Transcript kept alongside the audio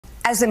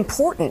as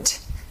important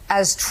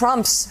as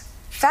Trump's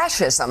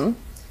fascism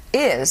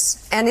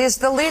is, and is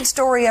the lead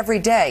story every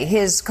day,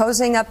 his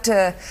cozying up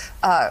to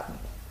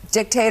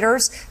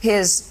dictators,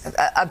 his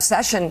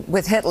obsession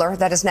with Hitler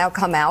that has now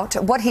come out,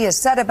 what he has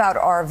said about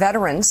our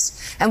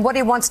veterans, and what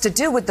he wants to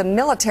do with the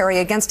military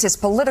against his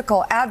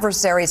political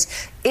adversaries.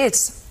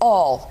 It's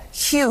all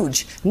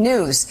huge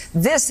news.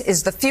 This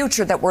is the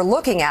future that we're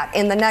looking at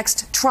in the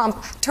next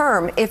Trump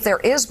term, if there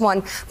is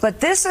one. But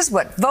this is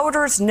what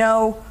voters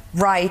know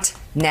right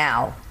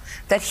now,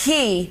 that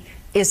he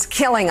is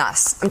killing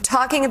us. I'm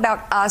talking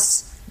about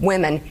us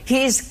women.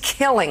 He's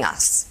killing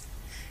us.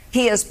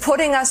 He is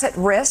putting us at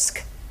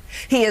risk.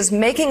 He is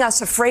making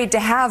us afraid to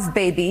have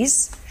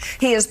babies.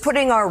 He is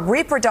putting our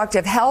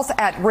reproductive health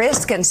at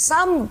risk, and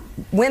some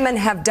women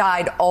have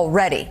died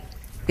already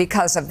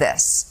because of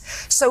this.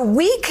 So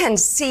we can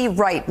see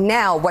right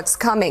now what's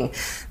coming.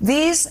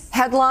 These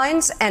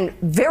headlines, and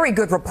very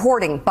good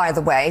reporting, by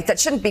the way, that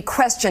shouldn't be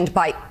questioned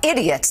by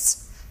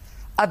idiots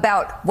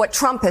about what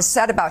Trump has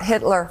said about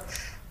Hitler,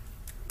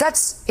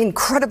 that's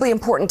incredibly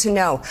important to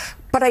know.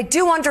 But I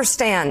do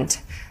understand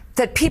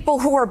that people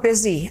who are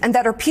busy and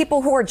that are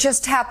people who are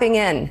just tapping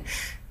in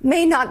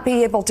may not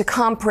be able to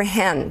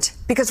comprehend,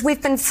 because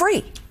we've been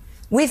free.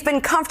 We've been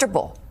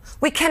comfortable.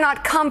 We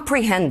cannot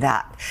comprehend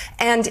that.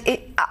 And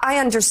I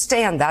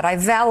understand that. I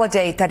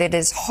validate that it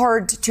is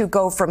hard to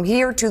go from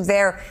here to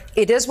there.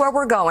 It is where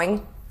we're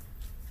going.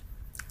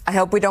 I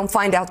hope we don't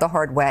find out the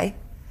hard way.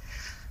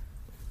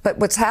 But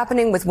what's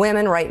happening with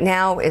women right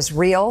now is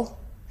real,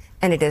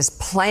 and it is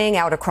playing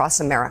out across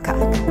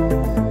America.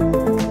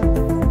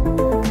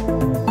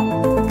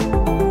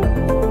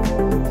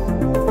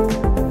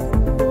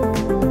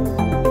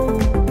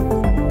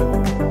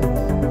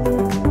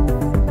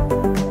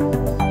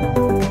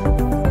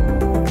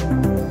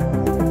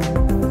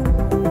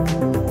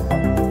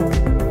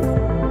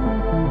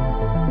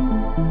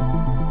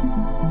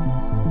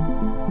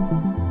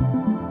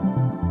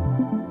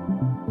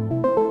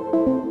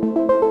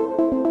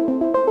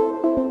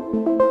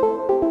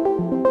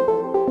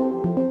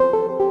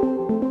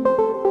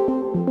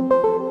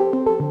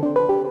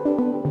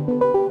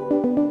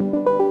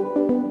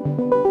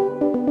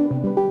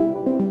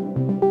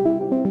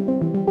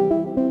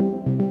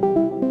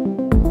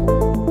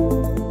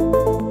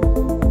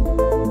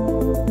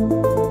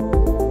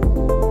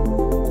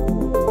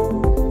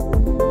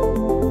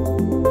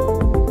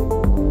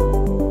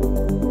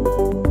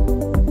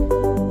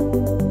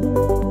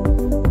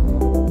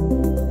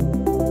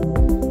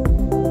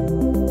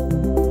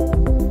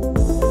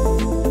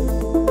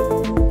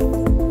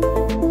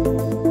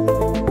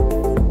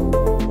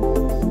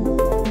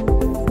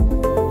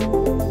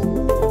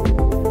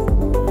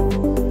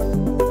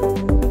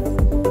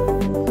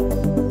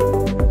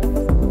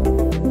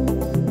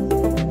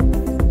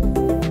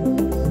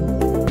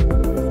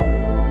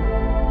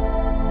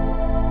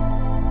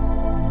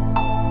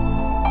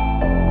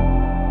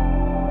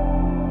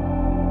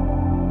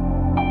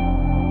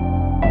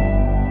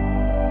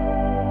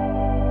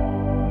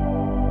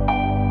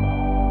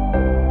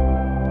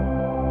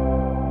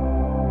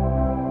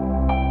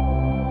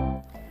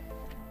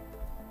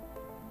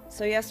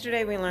 So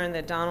yesterday we learned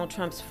that Donald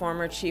Trump's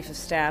former chief of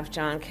staff,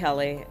 John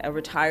Kelly, a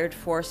retired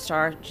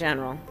four-star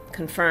general,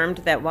 confirmed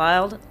that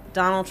while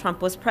Donald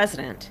Trump was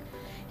president,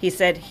 he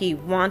said he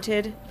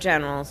wanted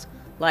generals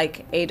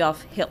like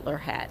Adolf Hitler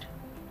had.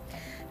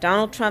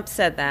 Donald Trump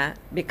said that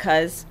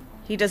because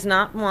he does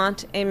not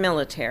want a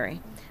military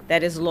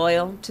that is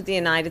loyal to the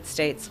United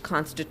States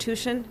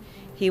Constitution.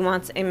 He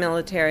wants a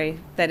military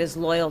that is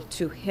loyal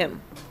to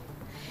him.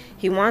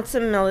 He wants a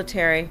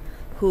military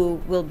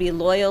who will be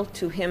loyal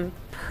to him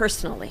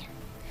personally,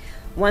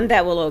 one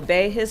that will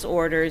obey his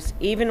orders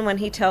even when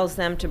he tells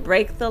them to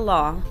break the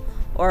law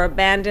or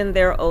abandon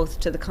their oath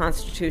to the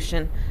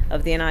Constitution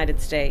of the United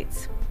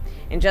States.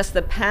 In just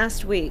the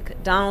past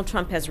week, Donald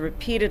Trump has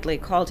repeatedly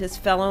called his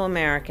fellow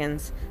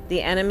Americans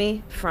the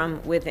enemy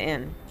from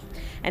within,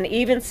 and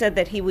even said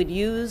that he would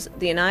use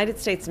the United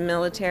States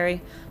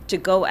military to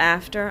go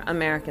after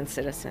American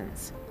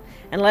citizens.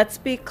 And let's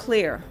be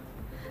clear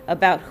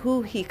about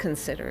who he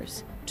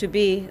considers to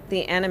be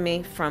the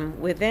enemy from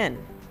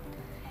within.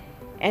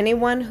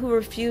 Anyone who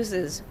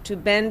refuses to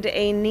bend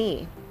a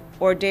knee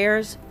or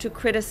dares to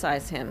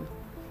criticize him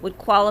would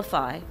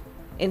qualify,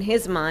 in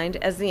his mind,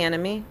 as the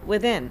enemy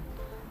within,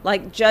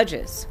 like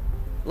judges,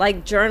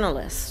 like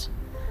journalists,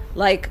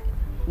 like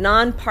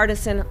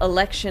nonpartisan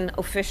election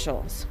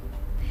officials.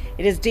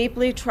 It is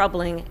deeply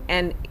troubling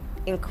and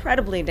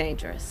incredibly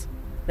dangerous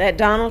that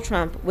Donald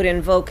Trump would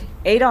invoke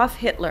Adolf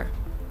Hitler,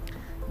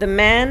 the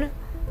man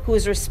who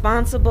is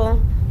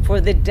responsible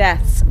for the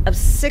deaths of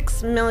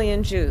 6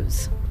 million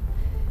Jews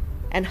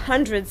and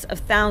hundreds of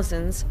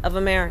thousands of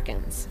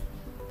Americans.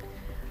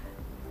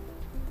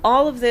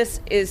 All of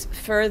this is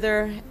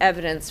further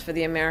evidence for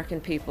the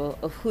American people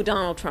of who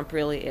Donald Trump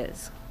really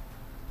is.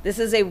 This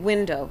is a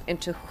window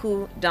into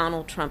who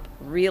Donald Trump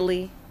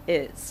really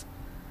is,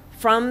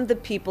 from the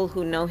people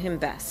who know him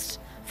best,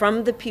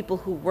 from the people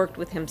who worked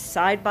with him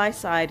side by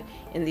side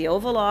in the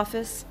Oval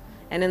Office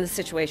and in the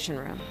Situation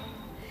Room.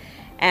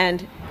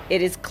 And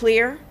it is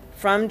clear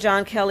from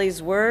John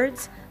Kelly's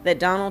words that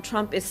Donald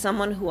Trump is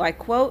someone who, I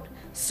quote,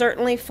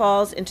 certainly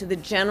falls into the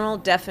general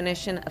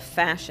definition of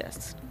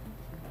fascist,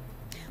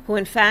 who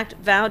in fact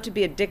vowed to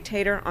be a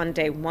dictator on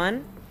day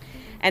one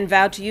and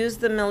vowed to use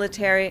the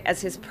military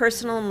as his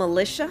personal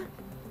militia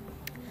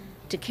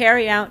to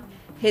carry out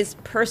his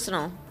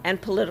personal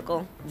and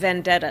political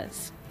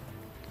vendettas.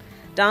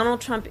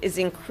 Donald Trump is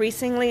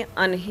increasingly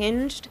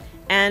unhinged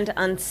and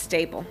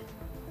unstable.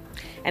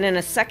 And in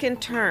a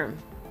second term,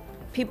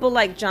 people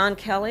like John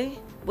Kelly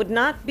would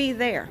not be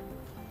there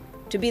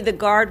to be the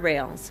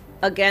guardrails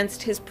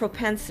against his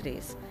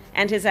propensities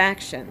and his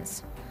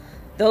actions.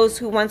 Those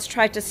who once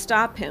tried to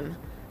stop him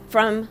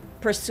from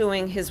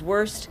pursuing his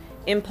worst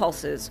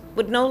impulses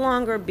would no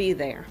longer be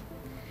there,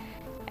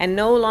 and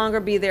no longer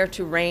be there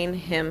to rein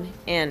him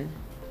in.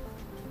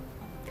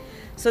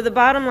 So the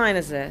bottom line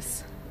is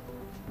this.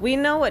 We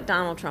know what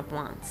Donald Trump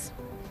wants.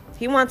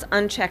 He wants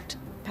unchecked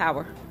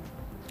power.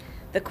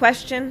 The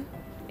question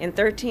in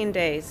 13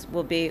 days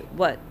will be,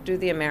 what do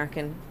the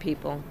American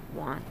people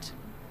want?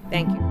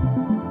 Thank you.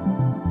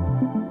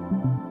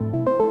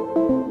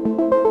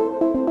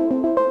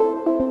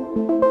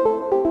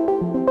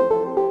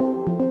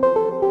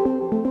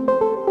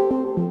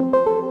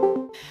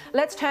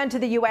 Let's turn to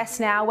the US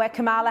now, where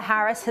Kamala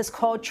Harris has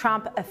called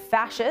Trump a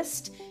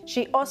fascist.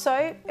 She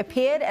also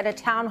appeared at a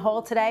town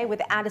hall today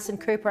with Anderson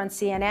Cooper on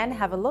CNN.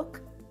 Have a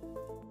look.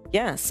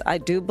 Yes, I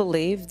do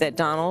believe that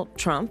Donald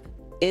Trump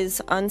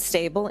is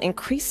unstable,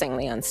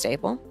 increasingly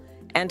unstable,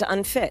 and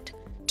unfit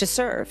to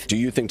serve. Do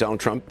you think Donald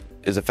Trump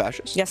is a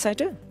fascist? Yes, I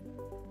do.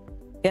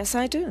 Yes,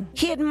 I do.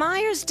 He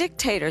admires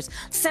dictators,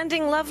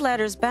 sending love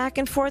letters back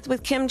and forth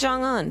with Kim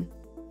Jong-un.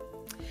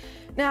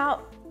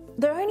 Now,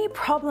 the only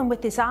problem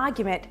with this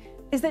argument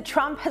is that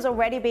Trump has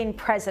already been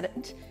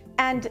president,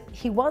 and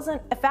he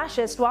wasn't a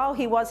fascist while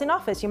he was in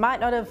office. You might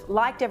not have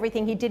liked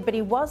everything he did, but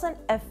he wasn't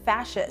a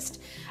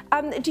fascist.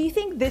 Do you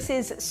think this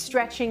is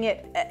stretching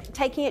it,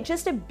 taking it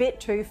just a bit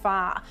too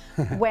far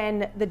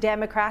when the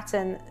Democrats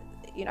and,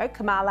 you know,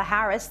 Kamala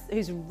Harris,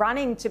 who's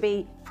running to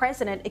be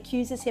president,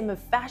 accuses him of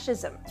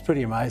fascism? It's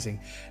pretty amazing.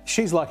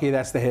 She's lucky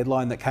that's the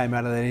headline that came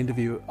out of that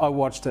interview. I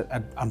watched it,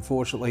 and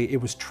unfortunately, it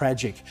was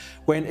tragic.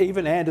 When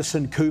even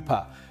Anderson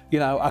Cooper, you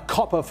know, a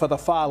copper for the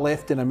far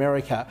left in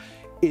America,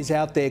 is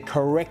out there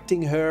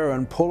correcting her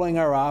and pulling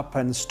her up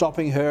and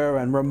stopping her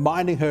and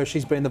reminding her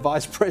she's been the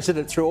vice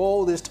president through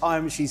all this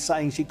time. She's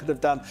saying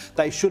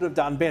they should have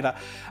done better.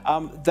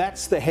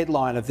 That's the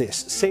headline of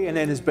this.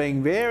 CNN is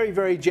being very,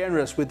 very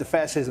generous with the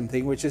fascism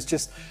thing, which is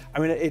just, I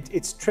mean,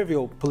 it's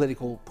trivial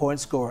political point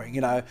scoring.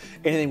 You know,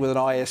 anything with an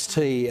IST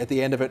at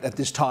the end of it at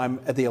this time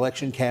at the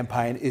election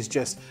campaign is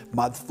just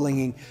mud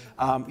flinging.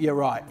 You're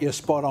right, you're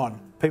spot on.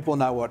 People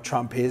know what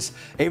Trump is.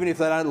 Even if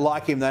they don't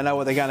like him, they know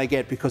what they're going to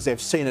get because they've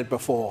seen it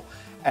before.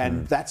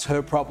 And that's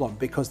her problem,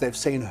 because they've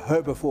seen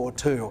her before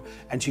too,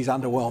 and she's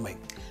underwhelming.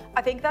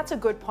 I think that's a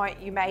good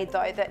point you made,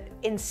 though, that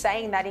in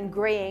saying that,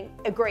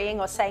 agreeing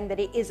or saying that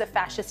he is a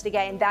fascist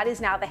again, that is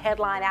now the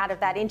headline out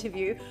of that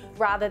interview,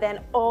 rather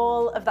than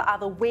all of the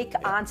other weak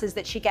answers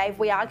that she gave.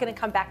 We are going to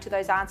come back to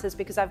those answers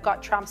because I've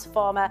got Trump's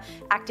former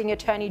acting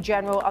attorney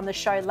general on the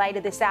show later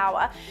this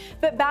hour.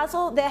 But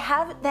Basil, there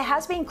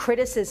has been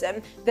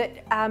criticism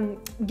that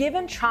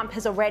given Trump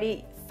has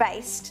already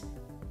faced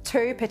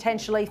 2,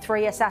 potentially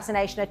 3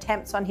 assassination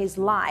attempts on his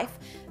life,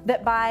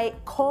 that by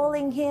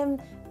calling him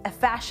a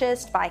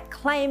fascist, by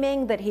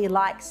claiming that he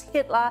likes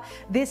Hitler,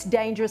 this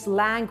dangerous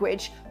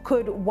language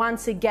could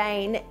once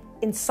again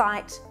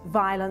incite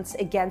violence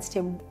against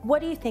him.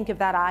 What do you think of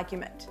that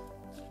argument?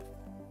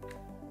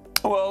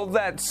 Well,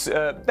 that's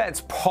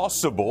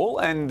possible,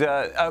 and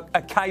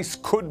a case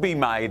could be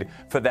made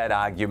for that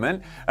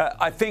argument.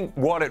 I think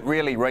what it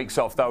really reeks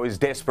off, though, is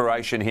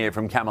desperation here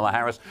from Kamala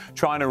Harris,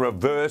 trying to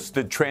reverse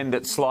the trend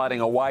that's sliding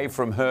away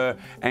from her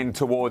and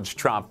towards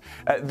Trump.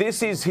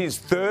 This is his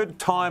 3rd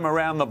time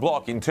around the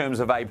block in terms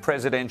of a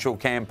presidential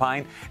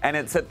campaign, and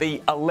it's at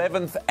the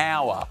 11th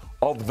hour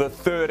of the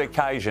 3rd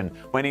occasion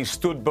when he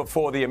stood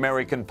before the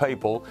American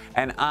people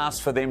and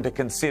asked for them to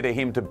consider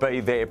him to be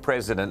their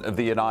president of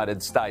the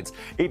United States.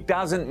 It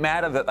doesn't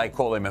matter that they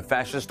call him a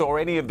fascist or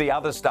any of the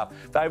other stuff.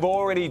 They've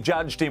already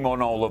judged him on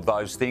all of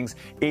those things.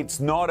 It's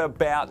not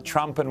about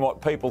Trump and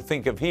what people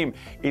think of him.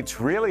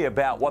 It's really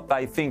about what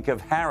they think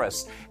of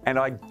Harris. And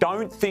I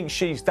don't think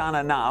she's done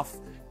enough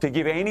to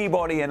give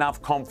anybody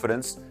enough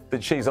confidence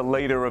that she's a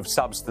leader of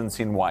substance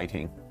in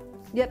waiting.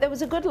 Yeah, there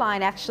was a good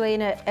line actually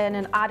in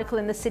an article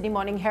in the Sydney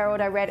Morning Herald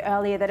I read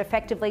earlier that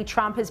effectively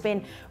Trump has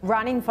been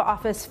running for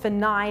office for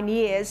 9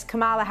 years,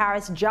 Kamala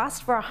Harris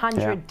just for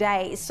 100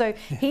 days. So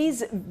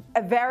he's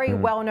a very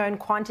well-known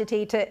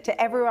quantity to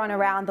everyone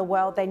around the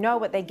world. They know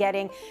what they're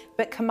getting.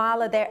 But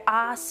Kamala,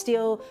 there's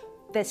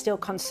still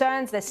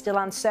concerns, there's still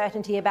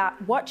uncertainty about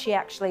what she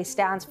actually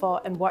stands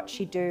for and what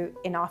she do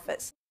in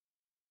office.